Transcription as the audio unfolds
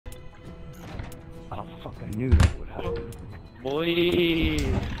Oh fuck, I knew that would happen. Boys!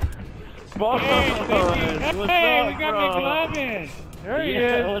 Boys! Hey, What's hey, up, we got bro? McLovin! There he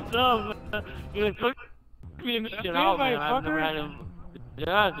Yeah, is! what's up, man? You took me in the shit out, man. I've never had him.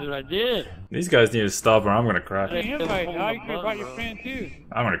 Yeah, dude, I did. These guys need to stop or I'm gonna cry. Hey, invite, dog. You could have brought your friend too.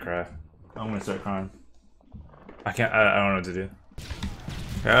 I'm gonna cry. I'm gonna start crying. I can't, I don't know what to do.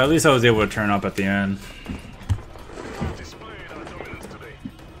 Yeah, at least I was able to turn up at the end.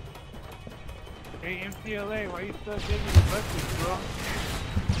 Hey, MCLA, why you still giving me buses, bro?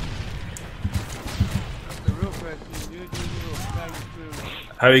 That's the real question, dude. You little faggot food.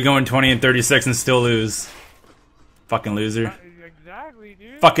 How are you going 20 and 36 and still lose? Fucking loser. Exactly,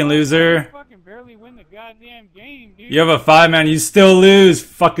 dude. Fucking loser. You fucking barely win the goddamn game, dude. You have a 5-man, you still lose.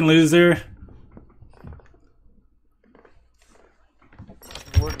 Fucking loser.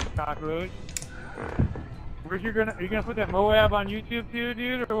 Where's the cockroach? Are you gonna put that MOAB on YouTube too,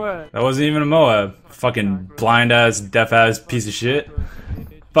 dude, or what? That wasn't even a MOAB. Fucking blind ass, deaf ass piece of shit.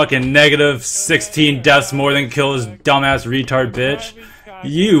 Fucking negative 16 deaths more than kills, dumbass retard bitch.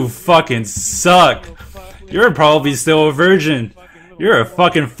 You fucking suck. You're probably still a virgin. You're a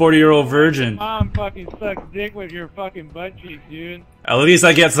fucking 40-year-old virgin. Mom fucking sucks dick with your fucking butt cheek, dude. At least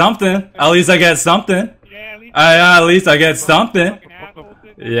I get something. At least I get something. Yeah, At least I get something.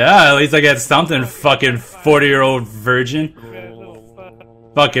 Yeah, at least I get something, fucking 40-year-old virgin.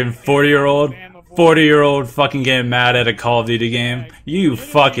 Fucking 40-year-old. 40-year-old fucking getting mad at a Call of Duty game. You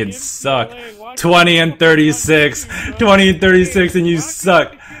fucking suck. 20 and 36. 20 and 36 and you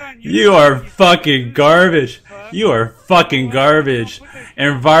suck. You are fucking garbage. You are fucking garbage.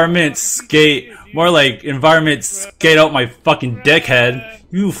 Environment skate. More like environment skate out my fucking dickhead.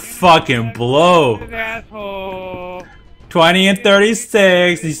 You fucking blow. Asshole. 20 and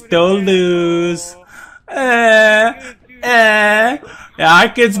 36, you still lose. Yeah,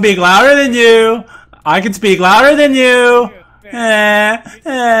 I can speak louder than you. I can speak louder than you. You're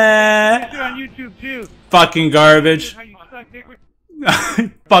on YouTube too. Fucking garbage. How you suck dick with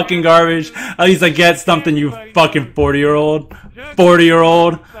Fucking garbage. At least I get something, you fucking 40-year-old.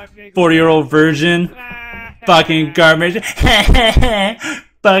 40-year-old. 40-year-old virgin. Fucking garbage.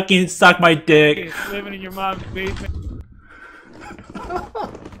 Fucking suck my dick. living in your mom's basement.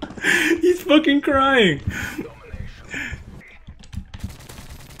 He's fucking crying.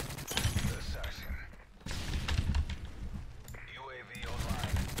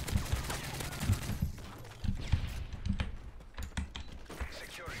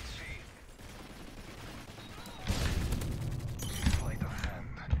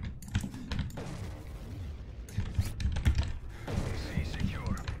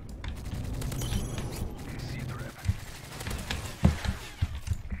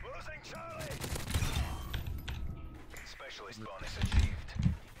 Bonus achieved.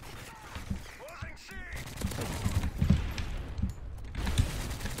 Losing C.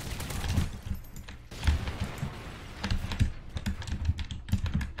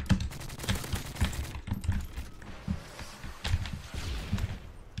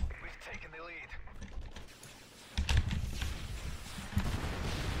 We've taken the lead.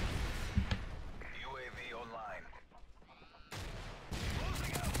 UAV online.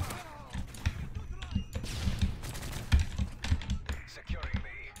 Losing Alpha. Securing B.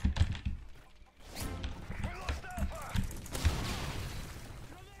 We lost Alpha.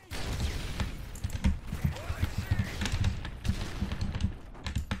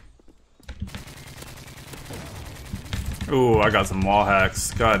 Ooh, I got some wall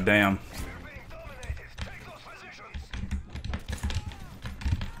hacks. God damn. We're being dominated. Take those positions.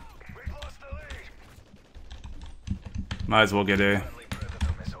 We've lost the lead. Might as well get A. Friendly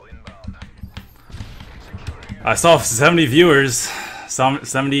Predator missile inbound. Securing I saw 70 viewers. Some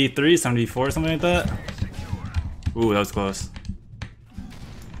 73, 74, something like that. Ooh, that was close.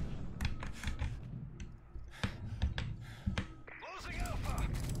 losing Alpha.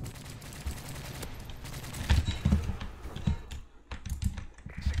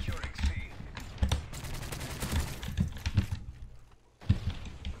 Securing C.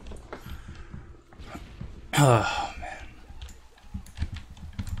 Oh, man.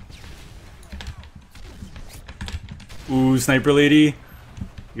 Ooh, sniper lady.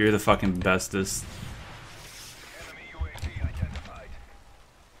 You're the fucking bestest. Enemy UAV identified.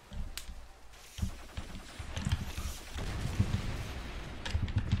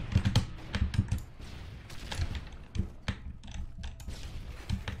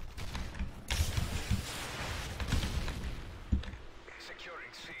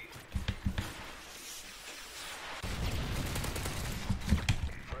 Securing C.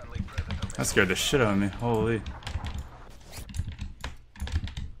 Friendly Predator That scared the shit out of me. Holy.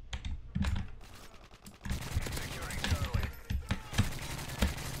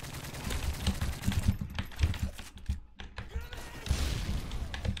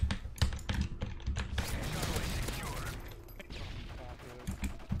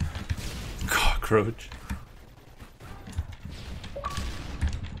 Cockroach.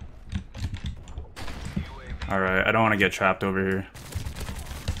 Alright, I don't want to get trapped over here.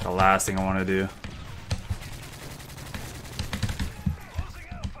 The last thing I want to do.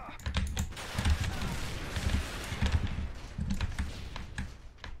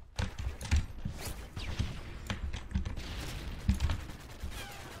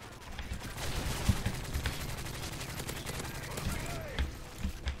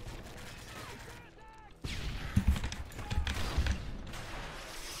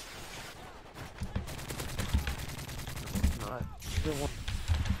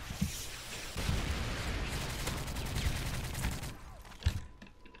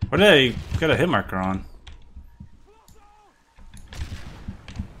 What did I get a hit marker on?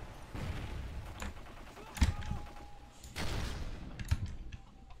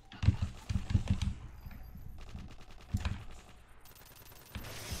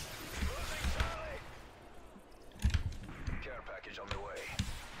 Care package on the way.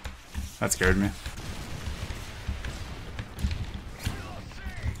 That scared me.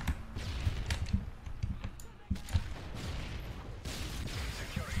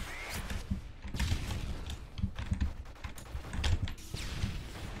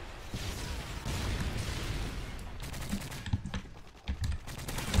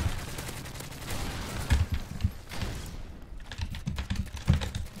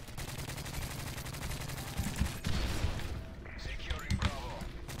 Securing Bravo.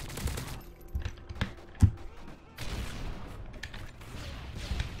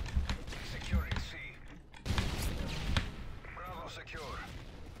 Securing C. Bravo secure.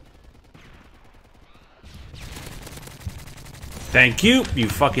 Thank you, you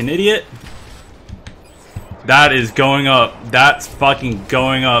fucking idiot. That is going up. That's fucking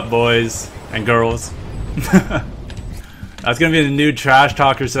going up, boys and girls. That's gonna be the new trash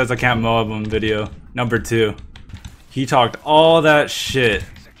talker says I can't MOAB him video. Number 2. He talked all that shit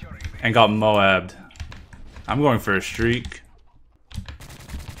and got MOAB'd. I'm going for a streak.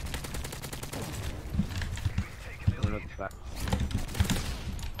 Losing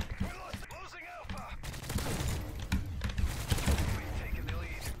Alpha. Taking the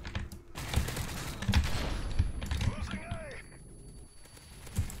lead. Losing A.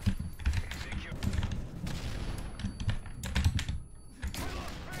 Secure.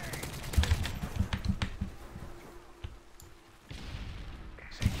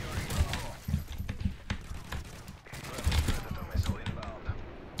 Securing Bravo. Predator missile inbound.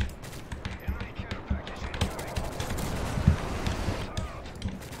 Enemy care package incoming.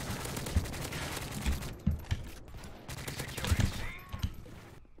 Securing C.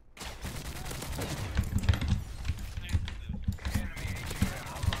 Enemy AGM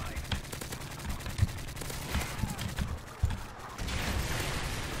online.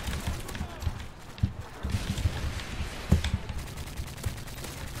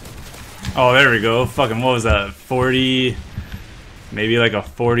 Oh, there we go. Fucking, what was that? 40, maybe like a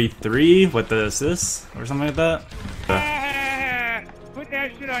 43 with the assist or something like that. Put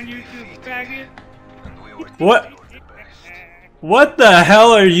that shit on YouTube, faggot. We were What? What the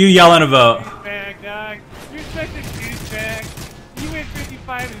hell are you yelling about? Douchebag, dog. You're such a douchebag. You went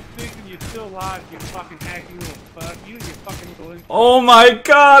 55 and 6 and you still lost, you fucking hacky little fuck. You and your fucking little... Oh my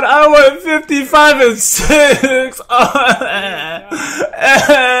god, I went 55 and 6!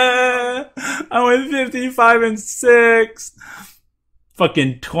 I went 55 and 6!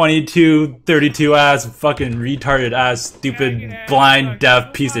 Fucking 22, 32 ass, fucking retarded ass, stupid, blind,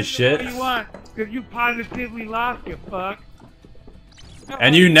 deaf piece of shit. What do you want? Because you positively lost, you fuck.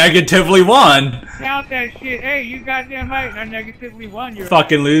 And you negatively won! Count that shit. Hey, you goddamn right. I negatively won. You're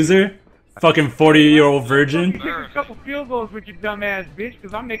Fucking loser. Fucking 40-year-old You virgin. took a couple field goals with your dumb ass bitch,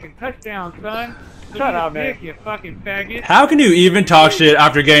 because I'm making touchdowns, son. Shut up, man. Dick, you fucking faggot. How can you even talk shit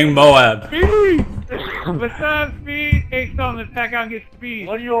after getting MOAB? Speed! What's up, Speed? Hey, son, let's pack out and get Speed.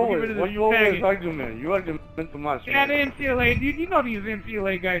 What are you Get always? rid of What this you always faggot. argument? You argument too much. Yeah, the man. MCLA, dude. You know these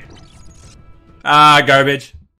MCLA guys. Ah, garbage.